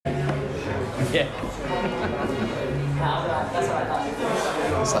Yeah.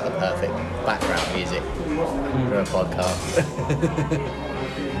 It's like the perfect background music for a podcast.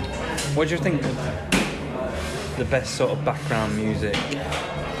 What do you think the best sort of background music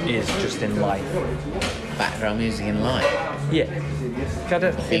is just in life? Background music in life. Yeah.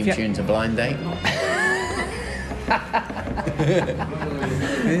 Theme tune to Blind Date.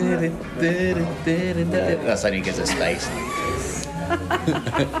 That's only because of space.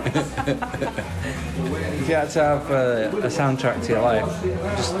 If you had to have a soundtrack to your life,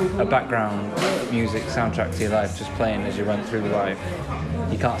 just a background music soundtrack to your life, just playing as you went through life,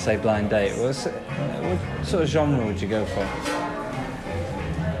 you can't say Blind Date. What sort of genre would you go for?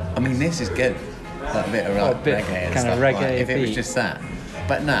 I mean, this is good. Like a bit of reggae and kind stuff. of reggae Like, if it was beat. just that.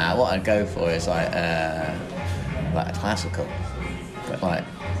 But nah, what I'd go for is like a classical. But like,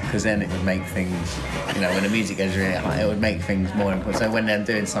 because then it would make things, when the music goes really high, it would make things more important. So when they're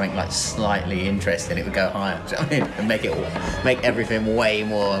doing something like slightly interesting, it would go higher. Do you know what I mean? And make everything way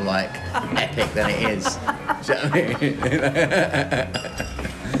more like epic than it is. Do you know what I mean?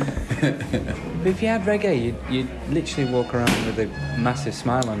 But if you had reggae, you'd literally walk around with a massive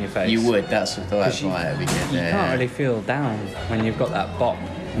smile on your face. You would. That's why it'd be good. You can't really feel down when you've got that bop.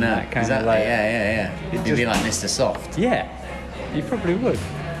 No, that kind exactly. of like, Yeah. You'd be like Mr. Soft. Yeah, you probably would.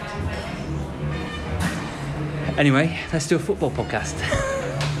 Anyway, let's do a football podcast.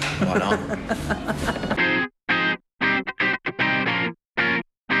 Why not?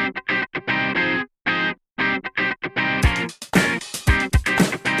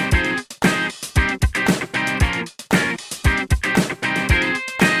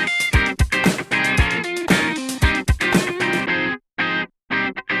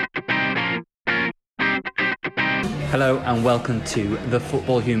 Hello and welcome to The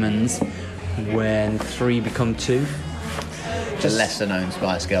Football Humans, when 3 become 2. The lesser known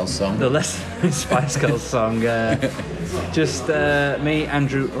Spice Girls song. The lesser known Spice Girls song. Just me,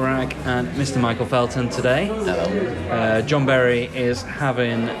 Andrew Ragg, and Mr. Michael Felton today. Hello. John Berry is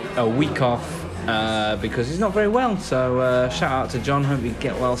having a week off because he's not very well. So shout out to John. Hope you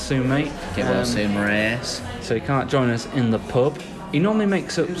get well soon, mate. Get well soon, Marias. So he can't join us in the pub. He normally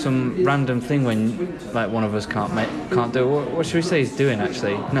makes up some random thing when, like, one of us can't do. What should we say he's doing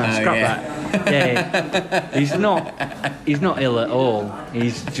actually? No, scrap that. Yeah, he's not ill at all.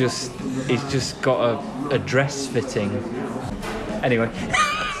 He's just got a dress fitting. Anyway,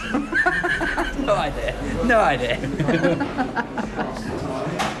 no idea.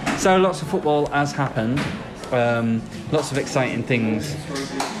 So lots of football has happened. Lots of exciting things.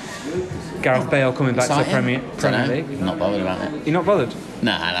 Gareth Bale coming back to the Premier League. I'm not bothered about it. You're not bothered?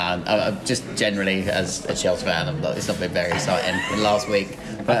 No. I'm just generally, as a Chelsea fan, it's not been very exciting last week.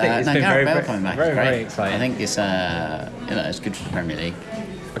 But I think it's been Gareth very, Bale coming back very, is great. very exciting. I think it's it's good for the Premier League.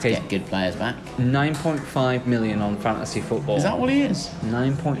 Okay. To get good players back. 9.5 million on fantasy football. Is that what he is?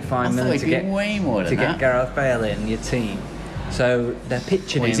 9.5 million to get way more than to get Gareth Bale in your team. So they're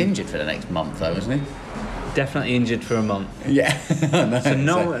pitching he's him. injured for the next month, though, isn't he? Definitely injured for a month. Yeah. So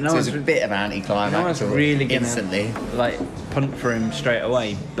it's a bit of an anticlimax. No one's really gonna instantly punt for him straight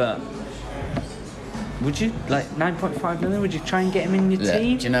away. But would you 9.5 million? Would you try and get him in your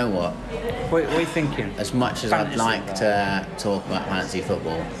team? Do you know what? What are you thinking? As much as Fantasy. I'd like to talk about fantasy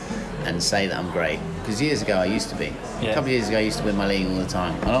football and say that I'm great, because years ago I used to be. Yeah. A couple of years ago I used to win my league all the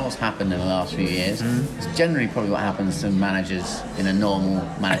time. I know what's happened in the last few years. It's generally probably what happens to managers in a normal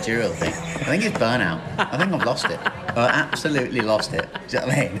managerial thing. I think it's burnout. I think I've lost it. I absolutely lost it. Do you know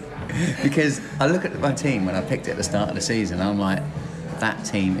what I mean? Because I look at my team when I picked it at the start of the season and I'm like, that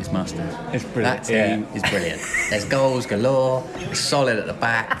team is mustard. It's brilliant. That team is brilliant. There's goals galore. It's solid at the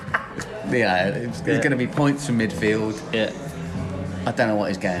back. It's going to be points from midfield. Yeah. I don't know what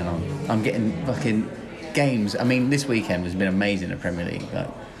is going on. I'm getting fucking games. I mean, this weekend has been amazing in the Premier League.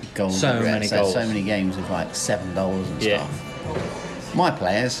 Goals. So many goals. So many games with 7 goals and stuff. My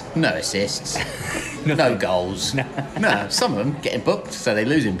players, no assists, no goals. No, some of them getting booked, so they're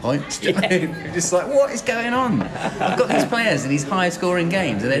losing points. You're just like, what is going on? I've got these players in these high-scoring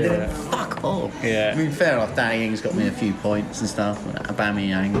games, and they're doing fuck all. Yeah. I mean, fair enough, Danny Ings got me a few points and stuff,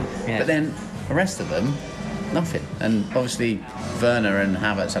 Aubameyang. Yeah. But then the rest of them, nothing. And obviously, Werner and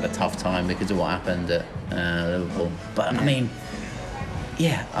Havertz had a tough time because of what happened at Liverpool. But I mean,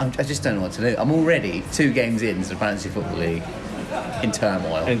 I just don't know what to do. I'm already 2 games into the Fantasy Football League. In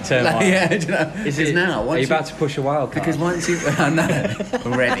turmoil. Do you know? Because now, are you about to push a wild card? Because once you, I know,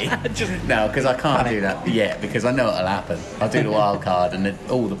 already. No, because I can't do that yet. Because I know it'll happen. I'll do the wild card, and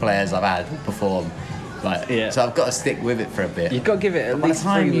all the players I've had perform. So I've got to stick with it for a bit. You've got to give it at least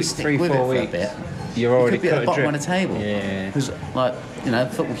 3 weeks, 3-4 weeks. A bit, You're already you could be at the bottom adrift. of the table. Yeah. Because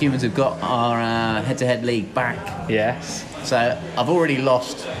football humans have got our head-to-head league back. Yes. So I've already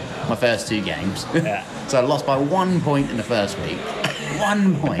lost my first 2 games. Yeah. So I lost by 1 point in the first week.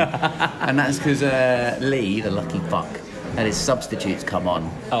 1 point. And that's because Lee, the lucky fuck, had his substitutes come on.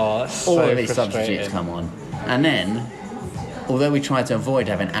 Oh, that's All so of his frustrating. substitutes come on. And then, although we tried to avoid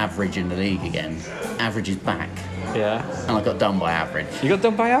having average in the league again, average is back. Yeah. And I got done by average. You got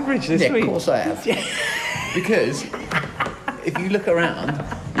done by average this week? Yeah, of course I have. Because if you look around,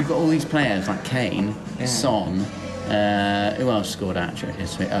 you've got all these players like Kane, Son. Who else scored a hat-trick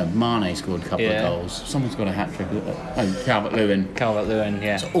this week? Mane scored a couple of goals. Someone scored a hat-trick. Calvert-Lewin. Calvert-Lewin,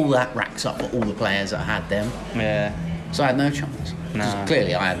 yeah. So all that racks up for all the players that had them. Yeah. So I had no chance. No.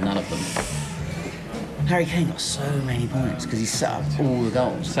 Clearly I had none of them. Harry Kane got so many points because he set up all the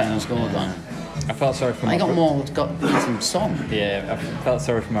goals and scored one. I felt sorry for He got more, got some Son. Yeah, I felt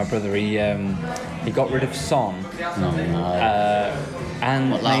sorry for my brother. He got rid of Son. No.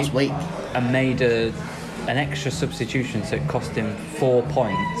 And Last week? And made an extra substitution, so it cost him 4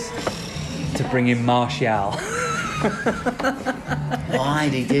 points to bring in Martial. Why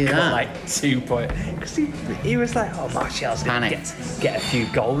did he do Got that? like 2 points because he was like, oh, Martial's gonna get a few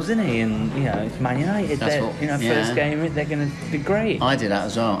goals, isn't he? And it's Man United. First game they're gonna be great. I did that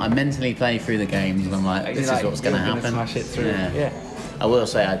as well. I mentally play through the games and I'm like, this is what's gonna happen. Smash it through. Yeah. I will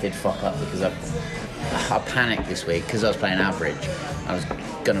say I did fuck up because I panicked this week because I was playing average. I was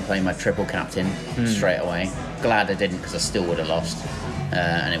gonna play my triple captain straight away. Glad I didn't because I still would have lost.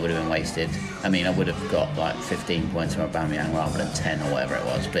 And it would have been wasted. I mean, I would have got like 15 points from Aubameyang rather than 10 or whatever it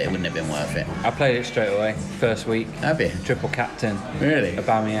was, but it wouldn't have been worth it. I played it straight away, first week. Have you? Triple captain. Really?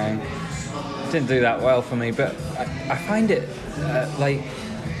 Aubameyang. Didn't do that well for me, but I find it like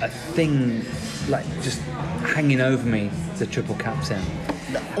a thing, like just hanging over me, the triple captain.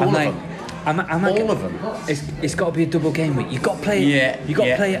 All of them. All of them. It's got to be a double game week. You've got to play. Yeah. You got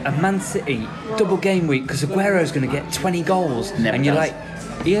to play a Man City double game week because Aguero's going to get 20 goals, Never and you're does. like,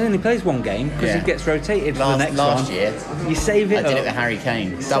 he only plays one game because he gets rotated for the next last one. year, you save it. I did it with Harry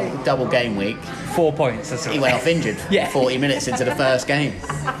Kane. Double game week. 4 points. That's He went off injured 40 minutes into the first game,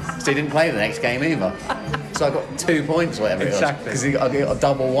 so he didn't play the next game either. So I got 2 points, whatever it was, because I got a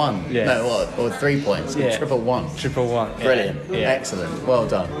double one. Yeah. No, what? Or 3 points. Yeah. Triple one. Triple one. Brilliant. Yeah. Excellent. Well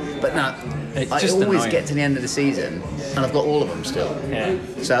done. But now, It's I just always annoying. get to the end of the season and I've got all of them still. Yeah.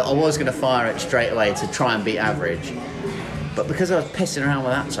 So I was going to fire it straight away to try and beat average. But because I was pissing around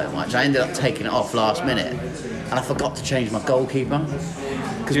with that so much, I ended up taking it off last minute. And I forgot to change my goalkeeper.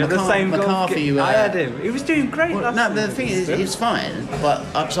 Because You're the same McCarthy, I had him. He was doing great last no, the thing is, it's fine.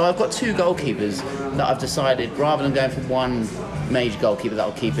 But so I've got 2 goalkeepers that I've decided, rather than going for one major goalkeeper that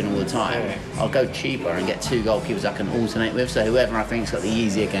I'll keep in all the time, I'll go cheaper and get 2 goalkeepers I can alternate with. So whoever I think's got the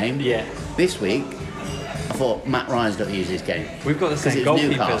easier game. Yeah. This week, I thought Matt Ryan's got the easiest game. We've got the same it's goalkeepers.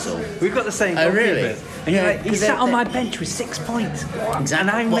 Newcastle. We've got the same Oh, goalkeepers. really? And you're Yeah, like, he sat on my bench with 6 points. Exactly. And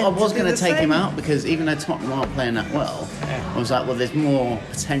I Well, I was going to take him out because even though Tottenham aren't playing that well, I was like, well, there's more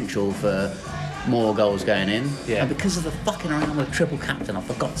potential for more goals going in. Yeah. And because of the fucking around with triple captain, I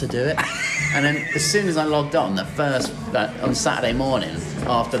forgot to do it. And then as soon as I logged on, on Saturday morning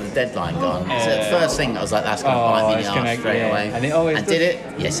after the deadline gone, so the first thing I was like, that's going to bite me in the arse straight away. And it always and did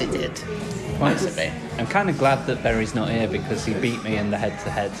it? Yes, it did. Massively. I'm kind of glad that Berry's not here because he beat me in the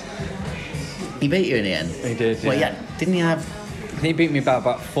head-to-head. He beat you in the end. He did. Well, yeah. Didn't he have? He beat me by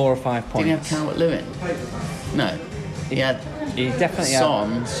about 4 or 5 points. Didn't he have Calvert-Lewin? No. He had. He definitely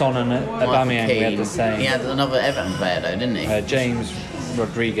Son, had Son and Aubameyang. We had the same. He had another Everton player though, didn't he? James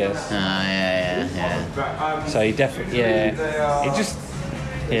Rodriguez. Yeah. So he definitely,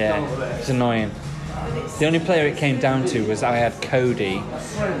 it's annoying. The only player it came down to was I had Cody,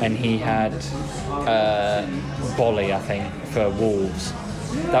 and he had Bolly, I think, for Wolves.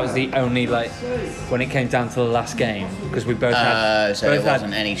 That was the only when it came down to the last game because we both had. So there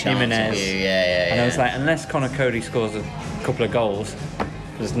wasn't any chance Jimenez, of you. Yeah. And I was like, unless Connor Cody scores a couple of goals,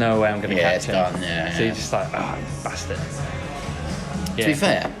 there's no way I'm going to catch him. Done, So you're just like, bastard. To be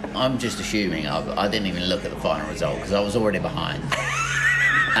fair, I'm just assuming I didn't even look at the final result because I was already behind.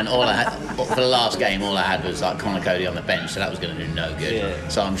 And all I had for the last game, all I had was Connor Cody on the bench, so that was going to do no good. Yeah.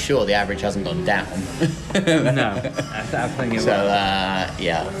 So I'm sure the average hasn't gone down. No, I think it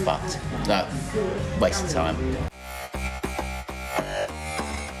will. Fucked. No, waste of time.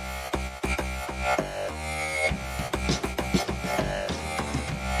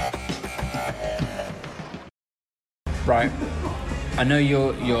 Right. I know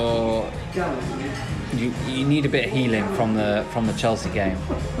you need a bit of healing from the Chelsea game.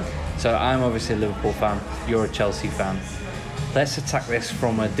 So I'm obviously a Liverpool fan, you're a Chelsea fan. Let's attack this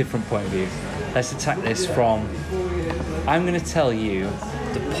from a different point of view. Let's attack this from I'm going to tell you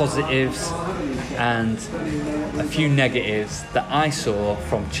the positives and a few negatives that I saw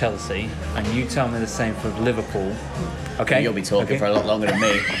from Chelsea, and you tell me the same for Liverpool. Okay? You'll be talking for a lot longer than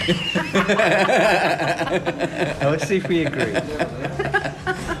me. Let's see if we agree.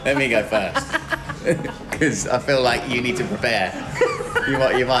 Let me go first, because I feel like you need to prepare. You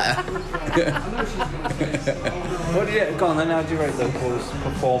might. What do you go on then? How do you rate Liverpool's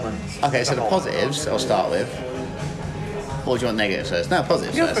performance? Okay, so the positives I'll start with. Or do you want negatives first? No,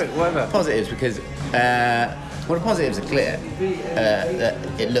 positives Go first. for it, whatever. Positives because the positives are clear. That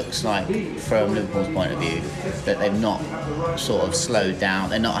it looks like, from Liverpool's point of view, that they've not sort of slowed down.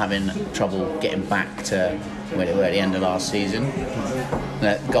 They're not having trouble getting back to where they were at the end of last season.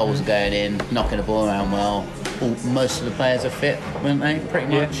 Goals are going in, knocking the ball around well. Most of the players are fit, weren't they? Pretty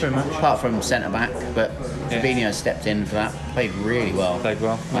much. Yeah, pretty much. Apart from centre back, but Fabinho stepped in for that. Played really well.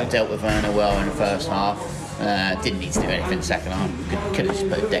 Dealt with Werner well in the first half. Didn't need to do anything in the second half. Could have just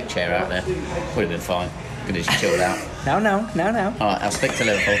put a deck chair out there. Would have been fine. Could have just chilled out. No. Alright, I'll stick to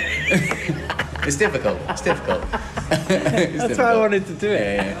Liverpool. It's difficult. That's why I wanted to do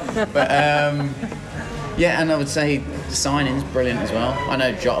it. Yeah. But and I would say the signing's brilliant as well. I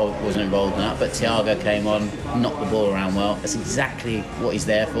know Jota wasn't involved in that, but Thiago came on, knocked the ball around well. That's exactly what he's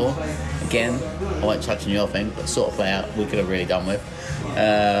there for. Again, I won't touch on your thing, but sort of player we could have really done with.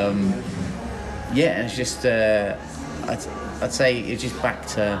 And it's just I'd say it's just back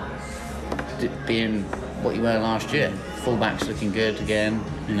to being what you were last year. Fullbacks looking good again.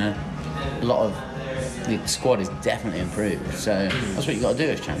 You know, a lot of the squad is definitely improved. So that's what you got to do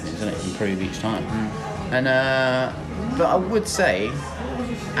as champions, isn't it? Improve each time. And but I would say,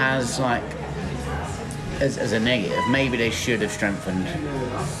 as a negative, maybe they should have strengthened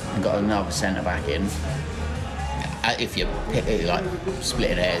and got another centre back in. If you're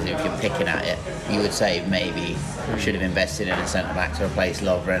splitting hairs, if you're picking at it, you would say maybe should have invested in a centre back to replace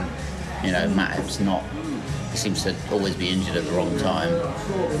Lovren. You know, Matip's he seems to always be injured at the wrong time,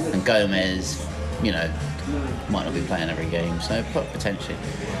 and Gomez, might not be playing every game, so potentially.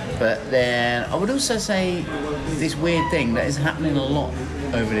 But then I would also say this weird thing that is happening a lot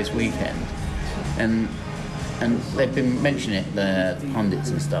over this weekend, and they've been mentioning it, the pundits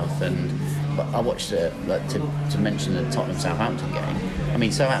and stuff, but I watched to mention the Tottenham-Southampton game. I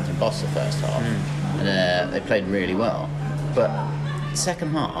mean, Southampton lost the first half, and they played really well, but second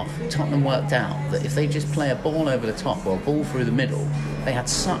half, Tottenham worked out that if they just play a ball over the top or a ball through the middle, they had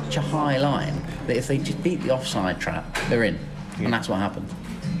such a high line that if they just beat the offside trap, they're in. And that's what happened.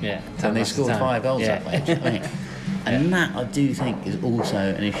 Yeah. And they scored 5 goals that way. And that, I do think, is also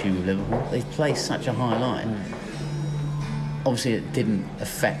an issue with Liverpool. They play such a high line. Obviously, it didn't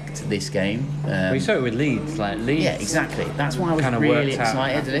affect this game. We saw it with Leeds. Leeds. Yeah, exactly. That's why I was really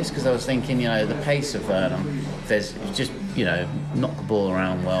excited to this, because I was thinking, the pace of there's just, knock the ball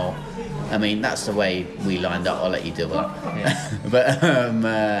around well. I mean, that's the way we lined up. I'll let you deal with that. But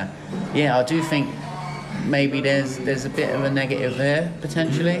I do think maybe there's a bit of a negative there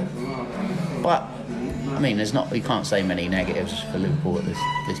potentially. But I mean, you can't say many negatives for Liverpool at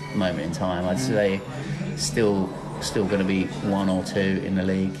this moment in time. I'd say still going to be 1 or 2 in the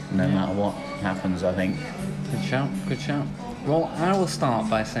league, no matter what happens, I think. Good shout. Well, I will start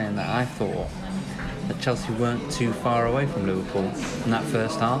by saying that I thought that Chelsea weren't too far away from Liverpool in that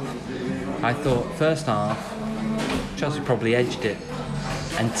first half. I thought first half, Chelsea probably edged it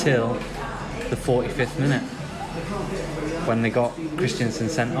until the 45th minute when they got Christensen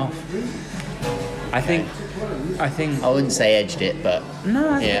sent off. I think I wouldn't say edged it, but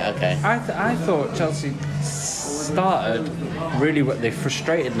no. Okay. I thought Chelsea started really well. They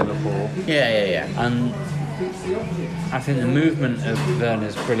frustrated Liverpool. Yeah. And I think the movement of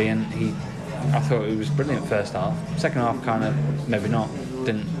Werner's brilliant. I thought it was brilliant first half. Second half, kind of maybe not.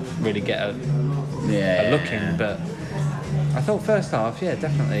 Didn't really get a look in, but I thought first half,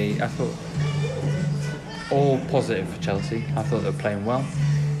 definitely. I thought all positive for Chelsea. I thought they were playing well.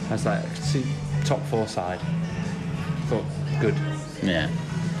 I was like, I could see top 4 side. I thought good. Yeah.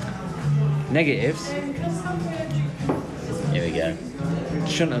 Negatives. Here we go.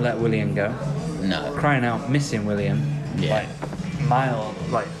 Shouldn't have let William go. No. Crying out, missing William. Yeah.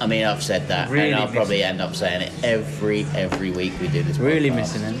 I mean, I've said that, really, and I'll probably end up saying it every week we do this. Really podcast,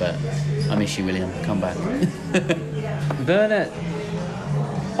 missing him. But I miss you, William. Come back. Werner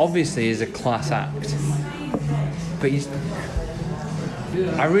obviously is a class act, but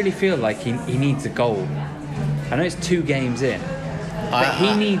I really feel like he needs a goal. I know it's 2 games in, but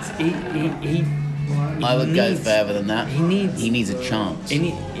he needs. I would go further than that. He needs a chance.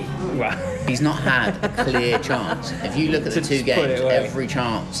 He's not had a clear chance. If you look at the 2 games, every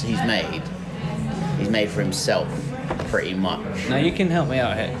chance he's made for himself. pretty much. Now you can help me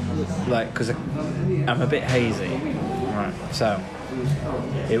out here, like, because I'm a bit hazy. Right. So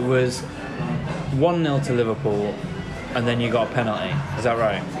it was 1-0 to Liverpool, and then you got a penalty. Is that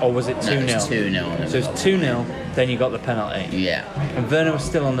right? Or was it 2-0? No, it was 2-0. So it was 2-0. Then you got the penalty. Yeah. And Werner was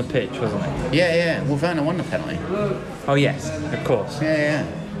still on the pitch, wasn't he? Yeah. Well, Werner won the penalty. Oh yes, of course. Yeah.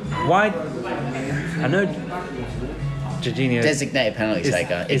 Why? I know Jorginho Designated penalty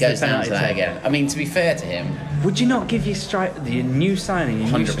taker. It goes down to that again. I mean, to be fair to him, would you not give the new signing,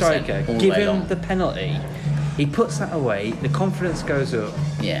 your new striker, give him the penalty? He puts that away. The confidence goes up.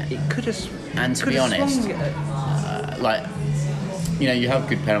 Yeah. It could have. And to be honest, like, you know, you have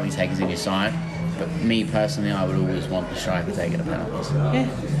good penalty takers in your side, but me personally, I would always want the striker taking the penalties. Yeah.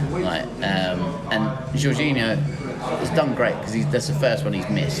 Like, and Jorginho has done great because that's the first one he's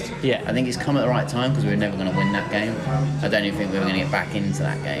missed. Yeah. I think it's come at the right time because we were never going to win that game. I don't even think we were going to get back into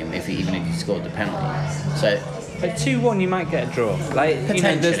that game even if he scored the penalty. So. At 2-1, you might get a draw. Like,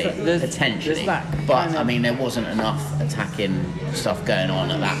 potentially, you know, there's that. But I mean, there wasn't enough attacking stuff going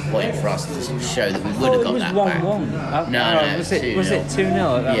on at that point for us to show that we would have got that back. It was 1-1. No, was it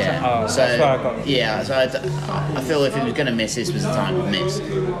 2-0? Yeah. Oh, so that's where I got. Yeah. So I feel if he was going to miss, this was the time to miss.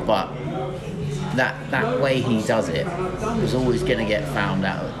 But that way he does it was always going to get found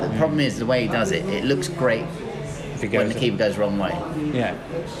out. The problem is the way he does it. It looks great when the keeper goes the wrong way. Yeah.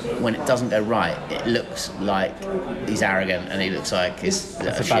 When it doesn't go right, it looks like he's arrogant and he looks like it's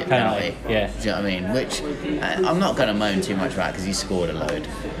a shit penalty. Yeah. Do you know what I mean? Which I'm not going to moan too much about because he scored a load.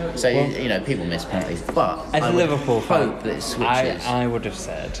 So you know, people miss penalties. But as a Liverpool fan, hope that it switches. I would have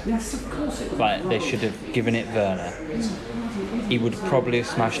said, like, they should have given it Werner. He would probably have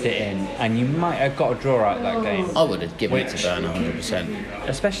smashed it in, and you might have got a draw out that game. I would have given it to Werner 100%.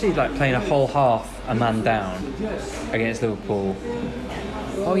 Especially like playing a whole half a man down against Liverpool.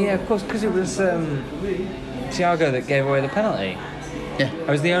 Oh yeah, of course, because it was Thiago that gave away the penalty. Yeah. It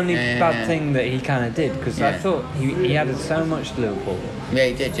was the only bad thing that he kind of did, because I thought he added so much to Liverpool. Yeah,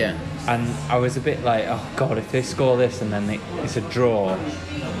 he did, yeah. And I was a bit like, oh God, if they score this and then it's a draw,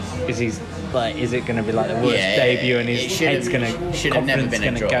 is it going to be like the worst debut and his head's going to, confidence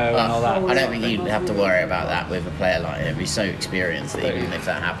going to go and all that? I don't think you'd have to worry about that with a player like him. He's so experienced that even if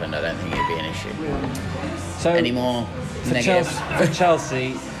that happened, I don't think it'd be an issue. So any more negatives? For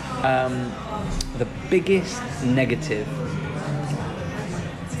Chelsea, the biggest negative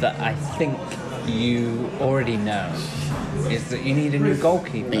that I think you already know is that you need a new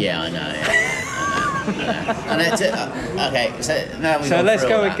goalkeeper. Yeah, I know. And that's it. Okay, so now we. So let's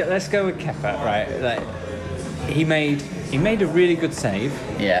go with Kepa, right? Like, he made a really good save.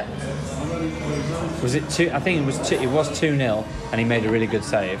 Yeah. Was it two? I think it was 2-0, and he made a really good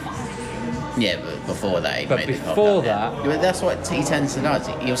save. Yeah, but before that, But that's what he tends to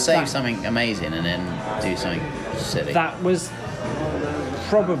do. He'll save something amazing and then do something silly. That was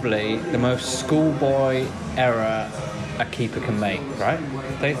probably the most schoolboy error a keeper can make, right?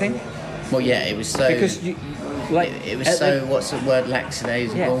 Don't you think? Well, yeah, it was so. Because it was so. What's the word?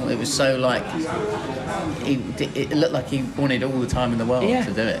 Lackadaisical. Yeah. It was so like. It looked like he wanted all the time in the world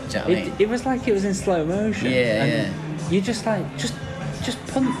to do it. Do you know what I mean? It was like it was in slow motion. Yeah. You just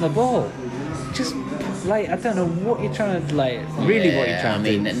punt the ball. Just like, I don't know what you're trying to what you're trying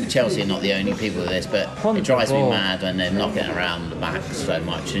to do. I mean, Chelsea are not the only people with this, but it drives me mad when they're knocking it around the back so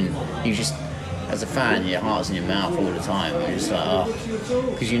much, and you just, as a fan, your heart's in your mouth all the time. You're just like,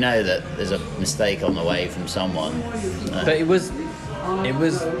 because you know that there's a mistake on the way from someone. But it was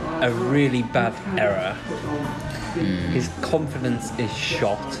a really bad error. His confidence is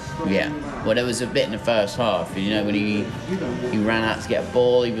shot. Yeah. Well, there was a bit in the first half, you know, when he ran out to get a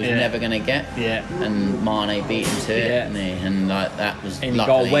ball he was never going to get. Yeah. And Mane beat him to it, and like that was. And he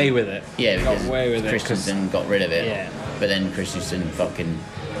got away with it. Yeah, because Christensen got rid of it. Yeah. But then Christensen fucking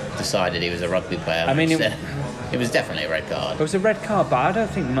decided he was a rugby player. I mean, it was definitely a red card. It was a red card, but I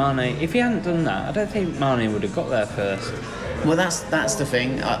don't think Mane. If he hadn't done that, I don't think Mane would have got there first. Well, that's the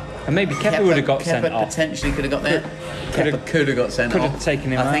thing. And maybe Kepa would have got sent off. Potentially could have got there. Could have got sent off. Could have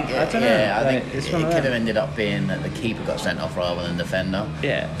taken him out. I don't know. I think it could have ended up being that the keeper got sent off rather than the defender.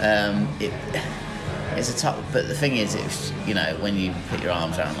 Yeah. It's a tough. But the thing is, it's, you know, when you put your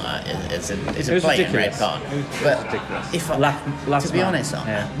arms around that, it's a blatant red card. But if to be honest,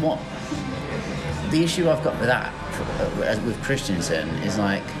 what the issue I've got with that with Christensen is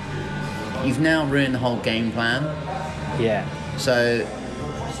like, you've now ruined the whole game plan. Yeah. So,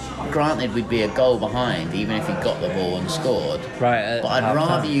 granted, we'd be a goal behind even if he got the ball and scored. Right. But I'd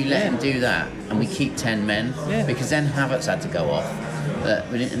rather you let him do that and we keep 10 men, because then Havertz had to go off.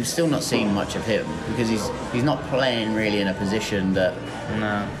 We've still not seen much of him because he's not playing really in a position that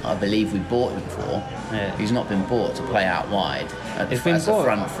I believe we bought him for. Yeah. He's not been bought to play out wide as a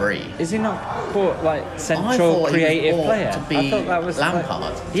front three. Is he not bought like central creative player? To be I thought that was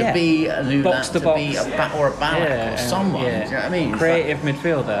Lampard, to be a new box to box, be a Ballack or someone. Yeah. Do you know what I mean? Creative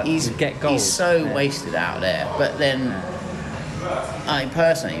midfielder. He's get goals. He's so wasted out there. But then, I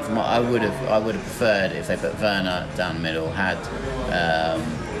personally, from what I would have preferred if they put Werner down the middle, had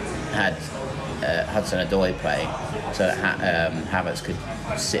Hudson-Odoi play, so that Havertz could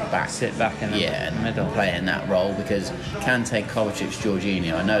sit back in the middle, play in that role, because Kante, Kovacic,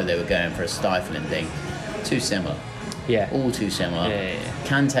 Jorginho, I know they were going for a stifling thing, too similar. Yeah. All too similar. Yeah.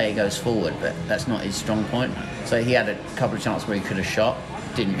 Kante goes forward, but that's not his strong point. So he had a couple of chances where he could have shot,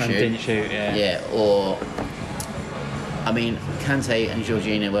 didn't shoot. Yeah, or I mean, Kante and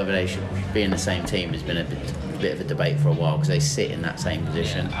Jorginho, whether they should be in the same team, has been a bit of a debate for a while because they sit in that same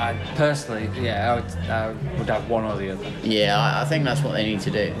position. I personally, I would have one or the other. Yeah, I think that's what they need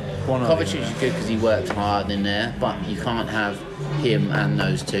to do. Kovacic is good because he works hard in there, but you can't have him and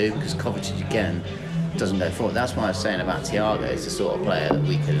those two because Kovacic again doesn't go forward. That's what I was saying about Thiago. It's the sort of player that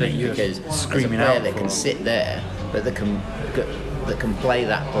we could because screaming as a player out that can sit there, but that can play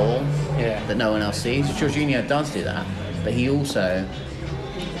that ball that no one else sees. Jorginho does do that, but he also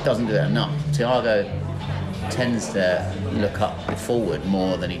doesn't do it enough. Thiago tends to look up forward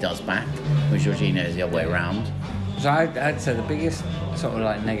more than he does back, whereas Jorginho is the other way around. So I'd say the biggest sort of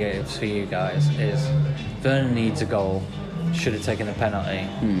like negatives for you guys is Werner needs a goal, should have taken a penalty.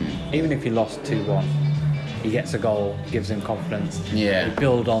 Even if he lost 2-1, he gets a goal, gives him confidence. Yeah. He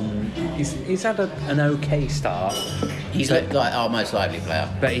build on. He's had an okay start. He's like our most likely player,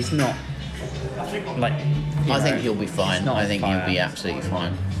 but he's not like. I think he'll be fine. I think he'll be absolutely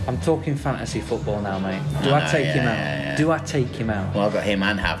fine. I'm talking fantasy football now, mate. Do I take him out? Yeah. Do I take him out? Well, I've got him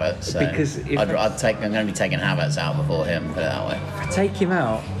and Havertz. So because I'm going to be taking Havertz out before him. Put it that way. If I take him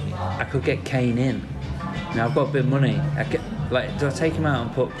out, I could get Kane in. Now I've got a bit of money. Do I take him out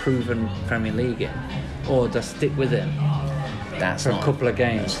and put proven Premier League in, or do I stick with him for a couple of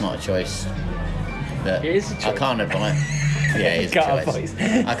games? That's not a choice. It is a choice. I can't advise. Yeah, it's a choice.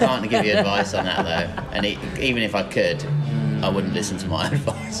 I can't give you advice on that though, and even if I could, I wouldn't listen to my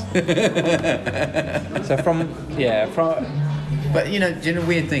advice. So But do you know the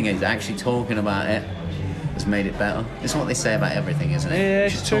weird thing is actually talking about it has made it better. It's what they say about everything, isn't it? Yeah, you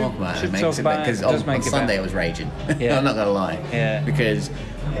should talk about it. It makes it better. Because on Sunday I was raging. Yeah. I'm not gonna lie. Yeah. Because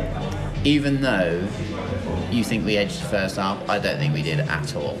even though you think we edged the first half, I don't think we did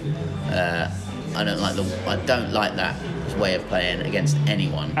at all. I don't like that way of playing against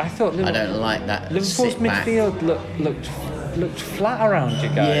anyone. I don't like that. Liverpool's midfield looked flat around you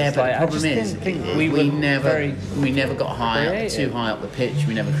guys. Yeah, but the problem is we never got too high up the pitch.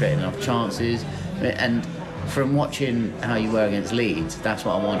 We never created enough chances. And from watching how you were against Leeds, that's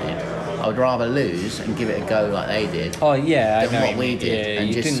what I wanted. I would rather lose and give it a go like they did. Oh yeah, than what we did,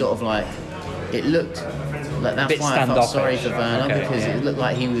 and just sort of like it looked like that's why I felt sorry for Werner because it looked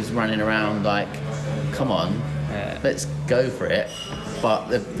like he was running around like, come on, let's go for it. But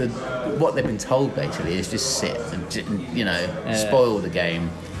what they've been told basically is just sit and spoil the game.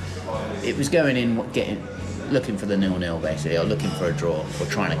 It was going in looking for the 0-0 basically, or looking for a draw, or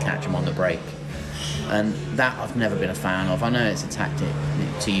trying to catch them on the break. And that I've never been a fan of. I know it's a tactic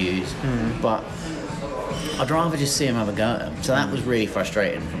to use, but I'd rather just see him have a go at him. So that was really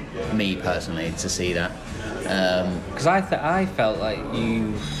frustrating for me personally to see that. Because I felt like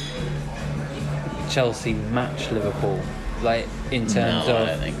Chelsea matched Liverpool, like in terms of. I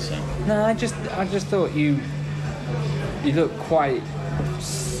don't think so. No, I just thought you look quite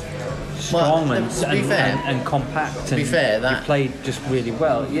strong and compact. To be fair, you played just really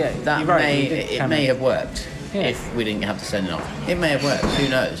well. Yeah, that you're right. it may have worked if we didn't have to send it off. It may have worked. Who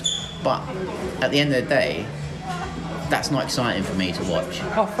knows? But at the end of the day, that's not exciting for me to watch.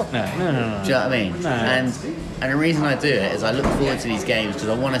 Oh fuck no. Do you know what I mean? No. And the reason I do it is I look forward to these games because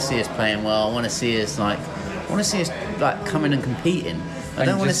I want to see us playing well. I want to see us coming and competing. I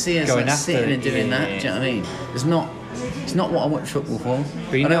don't want to see us sitting and doing that. Do you know what I mean? It's not what I watch football for.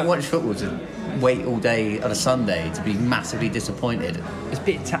 I don't watch football to wait all day on a Sunday to be massively disappointed. It's a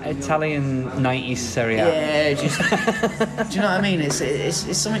bit Italian 90s Serie A. Yeah, just do you know what I mean? It's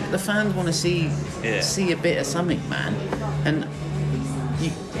something that the fans want to see a bit of something, man. And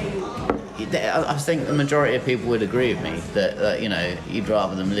I think the majority of people would agree with me that you'd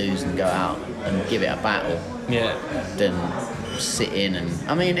rather them lose and go out and give it a battle than sit in. And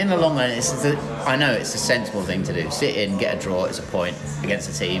I mean, in the long run, I know it's a sensible thing to do. Sit in, get a draw. It's a point against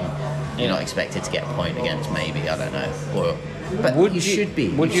a team you're not expected to get a point against. Maybe, I don't know, or But Would you should be.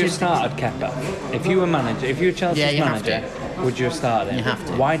 Would you have should started Kepa if you were manager? If you were Chelsea's you have manager, would you have started him? You have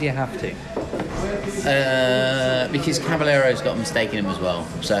to. Why do you have to? Because Caballero's got a mistake in him as well.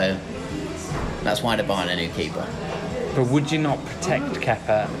 So that's why they're buying a new keeper. But would you not protect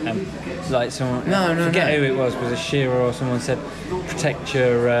Kepa and like someone? No. Forget who it was. Was it Shearer or someone said protect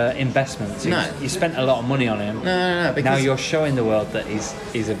your investments? No. You spent a lot of money on him. No. Because Now you're showing the world that he's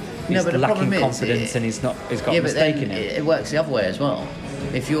but the lacking problem is, confidence and he's got a but mistake then in him. it works the other way as well.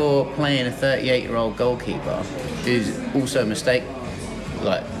 If you're playing a 38-year-old goalkeeper who's also mistake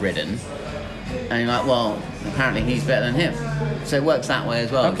ridden, and you're like, well, apparently he's better than him. So it works that way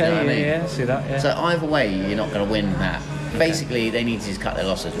as well. Okay, you know what I mean? yeah, see that. Yeah. So either way, you're not going to win that. Basically, they need to just cut their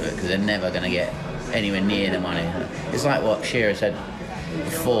losses with it because they're never going to get anywhere near the money. It's like what Shearer said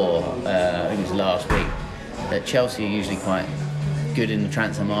before, I think it was last week, that Chelsea are usually quite good in the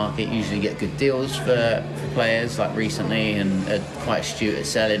transfer market, usually get good deals for players like recently, and are quite astute at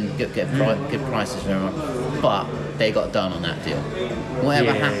selling, get good prices for everyone. But they got done on that deal.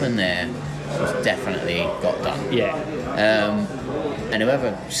 Whatever happened there was definitely got done. Yeah. And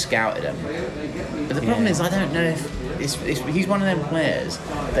whoever scouted him. But the problem is, I don't know if he's one of them players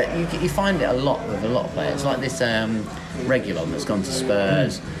that you find it a lot with a lot of players, like this Regulon that's gone to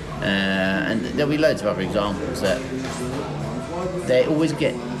Spurs, and there'll be loads of other examples that they always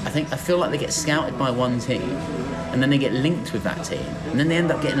get. I feel like they get scouted by one team, and then they get linked with that team, and then they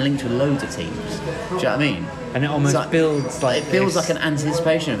end up getting linked with loads of teams. Do you know what I mean? And it almost builds like an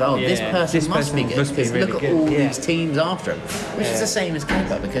anticipation of this person must be good. Because really look good. at all these teams after him, which is the same as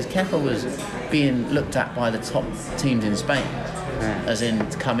Kepa, because Kepa was being looked at by the top teams in Spain, as in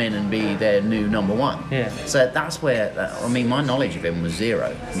to come in and be their new number one. Yeah. So that's where my knowledge of him was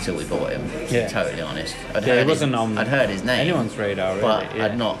zero until we bought him. To be totally honest, I'd heard his name, anyone's radar, really, but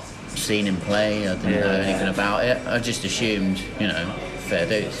I'd not seen him play. I didn't know anything about it. I just assumed, fair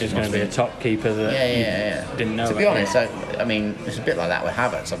dues. He's going to be a top keeper that you didn't know. To be honest, it's a bit like that with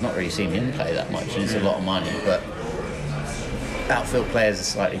Havertz. I've not really seen him play that much, and it's a lot of money. But outfield players are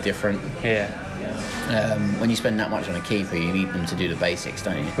slightly different. Yeah. When you spend that much on a keeper, you need them to do the basics,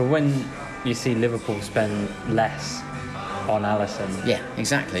 don't you? But when you see Liverpool spend less on Alisson. Yeah,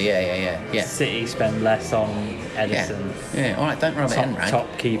 exactly. Yeah. City spend less on Edison. Yeah. All right, don't rub it in, right? Top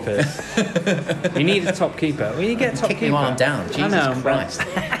keepers. You need a top keeper. When you get a top kick keeper. me while I'm down. Jesus Christ.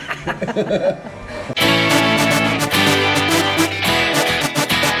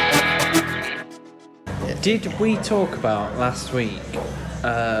 Did we talk about last week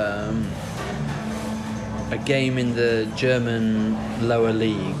a game in the German lower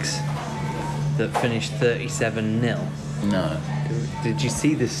leagues that finished 37-0? No. Did you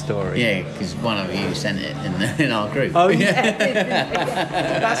see this story? Yeah, because one of you sent it in our group. Oh yeah.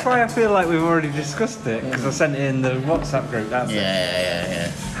 That's why I feel like we've already discussed it, because I sent it in the WhatsApp group. That's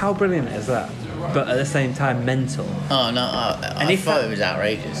Yeah. How brilliant is that? But at the same time, mental. Oh no! I thought it was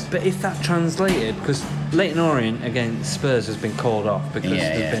outrageous. But if that translated, because Leyton Orient against Spurs has been called off because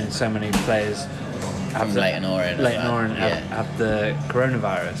there's been so many players from Leyton Orient have the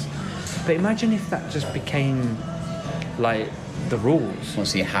coronavirus. But imagine if that just became like the rules. Well,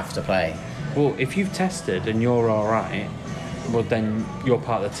 so you have to play. Well, if you've tested and you're all right, well then you're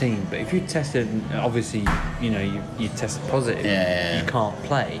part of the team. But if you tested, obviously, you tested positive, you can't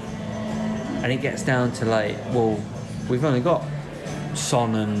play. And it gets down to well, we've only got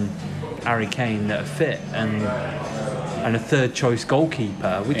Son and Harry Kane that are fit, and a third choice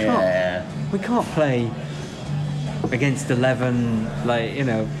goalkeeper. We can't play against 11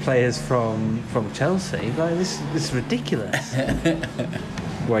 players from Chelsea. This is ridiculous.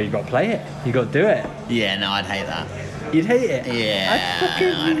 Well, you got to play it. You got to do it. Yeah, no, I'd hate that. You'd hate it. Yeah, I'd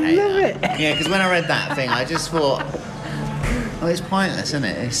fucking love it. Yeah, because when I read that thing, I just thought, it's pointless, isn't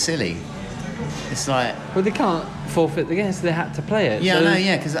it? It's silly. It's like... Well, they can't forfeit the game, so they had to play it.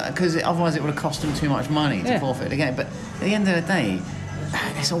 Yeah, because otherwise it would have cost them too much money to forfeit the game. But at the end of the day,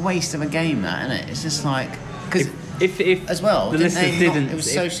 it's a waste of a game, that, isn't it? It's just like... Because if as well, the listeners didn't... It was a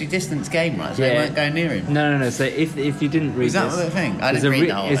socially distanced game, right? So they weren't going near him. No. So if you didn't read this... Was that the thing? I didn't read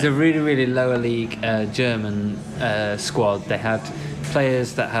the whole thing. It's a really, really lower league German squad. They had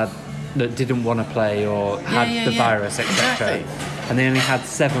players that didn't want to play or had the virus, etc. Exactly. And they only had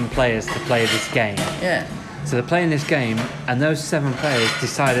 7 players to play this game. Yeah. So they're playing this game, and those 7 players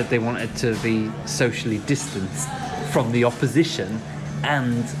decided they wanted to be socially distanced from the opposition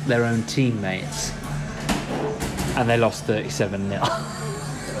and their own teammates. And they lost 37-0.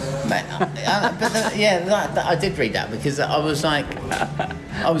 I did read that, because I was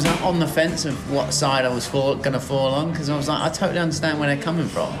on the fence of what side I was going to fall on, because I was like, I totally understand where they're coming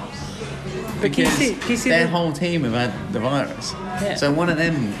from. But can you Because see their the- whole team have had the virus. Yeah. So one of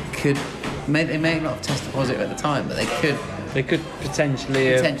them they may not have tested positive at the time, but they could They could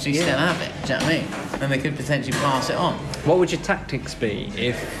potentially still have it. Do you know what I mean? And they could potentially pass it on. What would your tactics be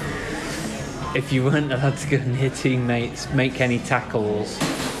if you weren't allowed to go near teammates, make any tackles?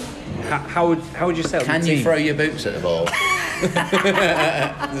 How would you set up Can the team? you throw your boots at the ball?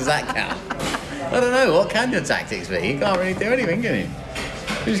 Does that count? I don't know. What can your tactics be? You can't really do anything, can you?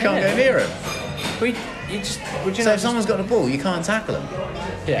 You just can't go near them. Would you So not if someone's got the ball, you can't tackle them.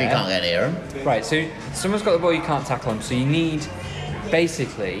 Yeah. You can't go near them. Right, so someone's got the ball, you can't tackle them. So you need,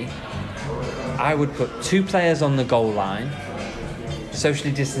 basically, I would put 2 players on the goal line,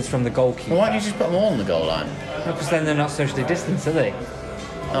 socially distanced from the goalkeeper. Well, why don't you just put them all on the goal line? Because then they're not socially distanced, are they?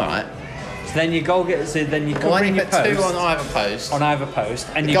 All right. So then your goal gets, then you cover Why don't in you your put 2 post, on either post? on either post,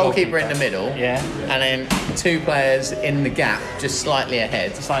 and The your goalkeeper in the middle. Yeah. And then 2 players in the gap, just slightly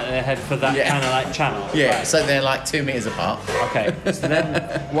ahead. Slightly ahead for that Yeah. kind of like channel. Yeah. Right. So they're like 2 meters apart. Okay, so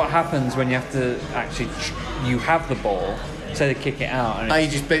then what happens when you have to actually, you have the ball, so they kick it out, and Oh, you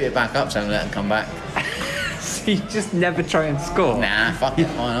just boot it back up so and let them come back. so you just never try and score. Nah, fuck it,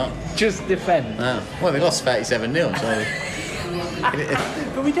 why not? Just defend. No. Well, they lost 37-0, so.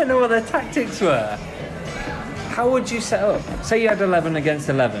 But we don't know what their tactics were. How would you set up? Say you had 11 against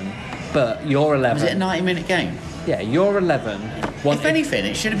 11, but you're 11. Was it a 90-minute game? Yeah, you're 11. If anything,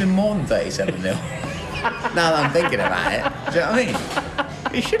 it should have been more than 37-0. Now that I'm thinking about it. Do you know what I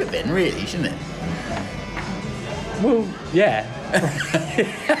mean? It should have been, really, shouldn't it? Well, yeah.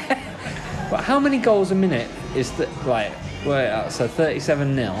 But how many goals a minute is that? Like, so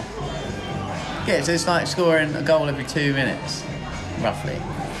 37-0. Yeah, so it's like scoring a goal every 2 minutes, roughly.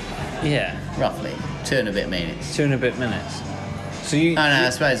 Yeah, Roughly. 2 and a bit minutes. 2 and a bit minutes. So you. Oh no, I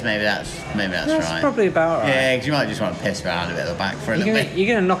suppose maybe that's That's right. probably about right. Yeah, because you might just want to piss around a bit at the back for a little bit.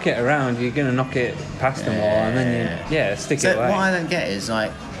 You're gonna knock it around. You're gonna knock it past them all, and then stick So it away. what I don't get is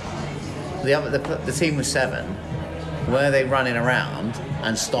like the team was 7. Were they running around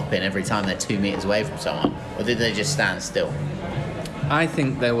and stopping every time they're 2 meters away from someone, or did they just stand still? I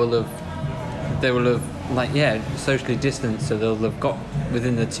think they will have socially distanced, so they'll have got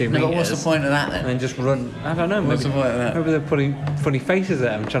within the 2 meters. No, but what's the point of that And then? then just run. I don't know. What's Maybe, the point of that? maybe they're putting funny faces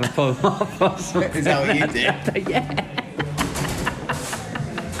at them, trying to pull them off or something. Is that what you did? Yeah.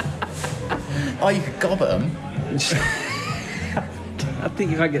 Oh, you could gob at them. I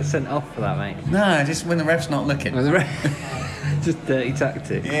think you might get sent off for that, mate. No, just when the ref's not looking. Just dirty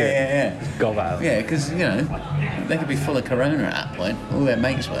tactic. Yeah. Gob out. Yeah, because they could be full of corona at that point. All their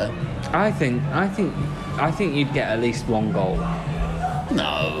mates were. I think you'd get at least 1 goal.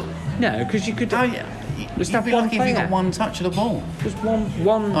 No. No, because you could. Oh yeah. Just You'd have be one lucky if you player. got 1 touch of the ball. Just one.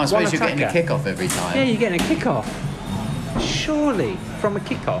 Oh, I suppose one you're getting a attacker. kick-off every time. Yeah, you're getting a kick-off. Surely, from a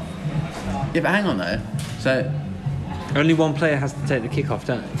kick-off. Yeah, but hang on though. So, Only one player has to take the kick-off,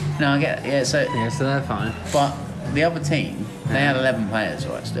 don't they? no, I get yeah. So, Yeah, so they're fine. but the other team, they had 11 players,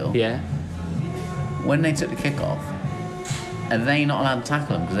 right? Still. Yeah. When they took the kick-off, are they not allowed to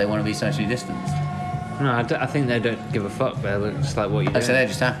tackle them because they want to be socially distanced? No, I think they don't give a fuck. They're just like, what you Oh, doing? so they're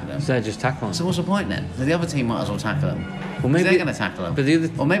just tackling them. So they're just tackling. So what's the point then? The other team might as well tackle them. Well, maybe they're going to tackle them. But the other,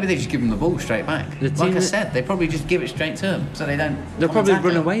 Or maybe they just give them the ball straight back. The Like team I that- said, they probably just give it straight to them, so they don't. they'll come and probably tackle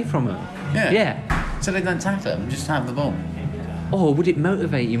run them. away from them. Yeah. Yeah. So they don't tackle them, just have the ball. Or would it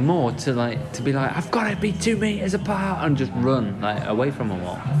motivate you more to be like, I've got to be 2 meters apart and just run away from them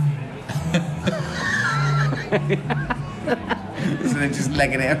all? So they're just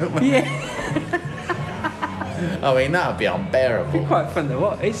legging it out. Yeah. I mean, that would be It'd be unbearable. quite fun though.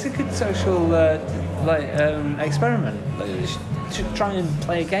 What? It's a good social experiment. Should try and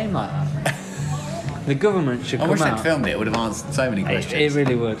play a game like that. The government should I come wish out. they'd filmed it. It would have answered so many questions. It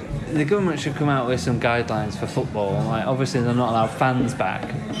really would. The government should come out with some guidelines for football. Like, obviously, they're not allowed fans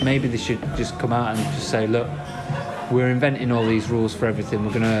back. Maybe they should just come out and just say, look, we're inventing all these rules for everything.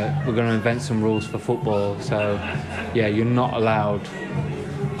 We're gonna invent some rules for football. So, yeah, you're not allowed.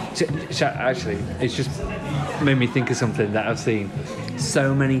 Actually, it's just made me think of something that I've seen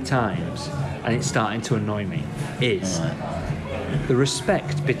so many times, and it's starting to annoy me. Is the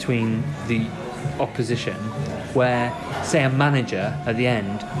respect between the opposition, where say a manager at the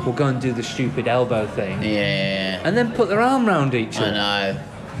end will go and do the stupid elbow thing, Yeah. and then put their arm round each I other.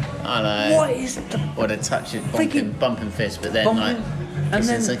 know. What is the What a touch of Freaking bumping fist, but then bumping? And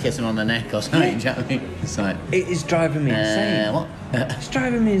then kiss him on the neck or something. Do you know what I mean? It's like, it is driving me insane. What? It's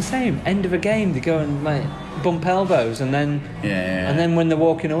driving me insane. End of a game, they go and like bump elbows, and then and then when they're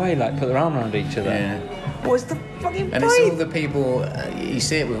walking away, like put their arm around each other. Yeah. What's the fucking point? And it's all the people. You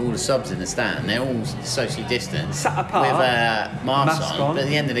see it with all the subs in the stand. They're all socially distanced, sat apart, with masks on. But at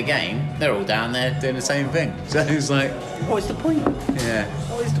the end of the game, they're all down there doing the same thing. So it's like, what's the point? Yeah.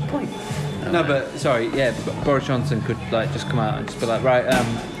 What is the point? No, but sorry, Boris Johnson could like just come out and just be like, right,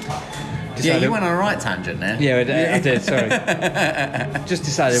 you went on a right tangent there. Yeah, I did. Sorry, just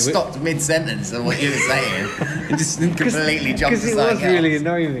decided. Stopped mid-sentence on what you were saying. It just completely jumped. Because it was really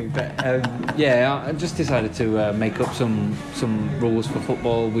annoying me. But I just decided to make up some rules for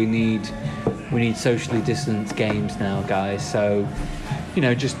football. We need socially distanced games now, guys. So,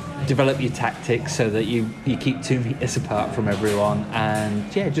 just develop your tactics so that you keep 2 meters apart from everyone,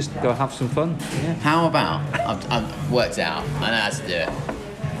 and just go have some fun. Yeah. How about I've worked it out. I know how to do it.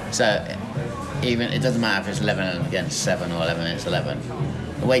 So even it doesn't matter if it's 11 against 7 or 11 against 11.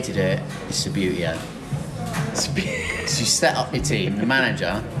 The way to do it is Sabutio. So you set up your team. The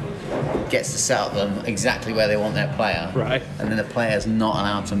manager gets to set up them exactly where they want their player, right? And then the player's not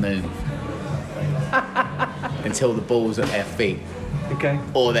allowed to move until the ball's at their feet. Okay.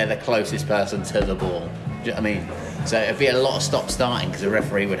 Or they're the closest person to the ball. Do you know what I mean? So it'd be a lot of stop-starting because the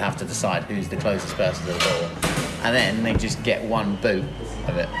referee would have to decide who's the closest person to the ball. And then they just get one boot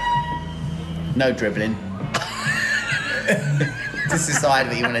of it. No dribbling. Just decide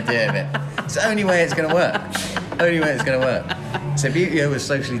what you want to do with it. It's the only way it's going to work. So Sabutio was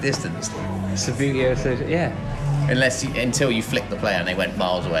socially distanced. Until you flick the player and they went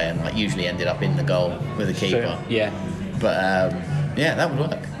miles away and like usually ended up in the goal with the keeper. Sure. Yeah. But that would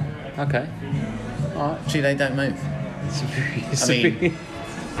work. Okay. All right. See, they don't move. I mean,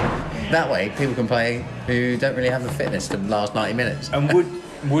 that way people can play who don't really have the fitness to the last 90 minutes. And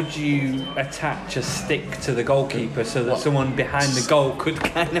would you attach a stick to the goalkeeper so that someone behind the goal could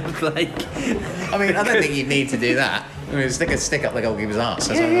kind of like... I mean, I don't think you'd need to do that. I mean, stick a stick up the goalkeeper's arse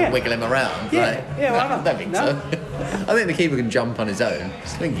so someone can wiggle him around. Yeah, why not? I don't think so. I think the keeper can jump on his own. I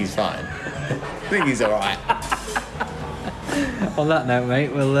think he's fine. I think he's all right. On that note,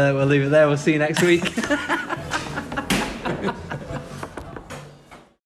 mate, we'll leave it there. We'll see you next week.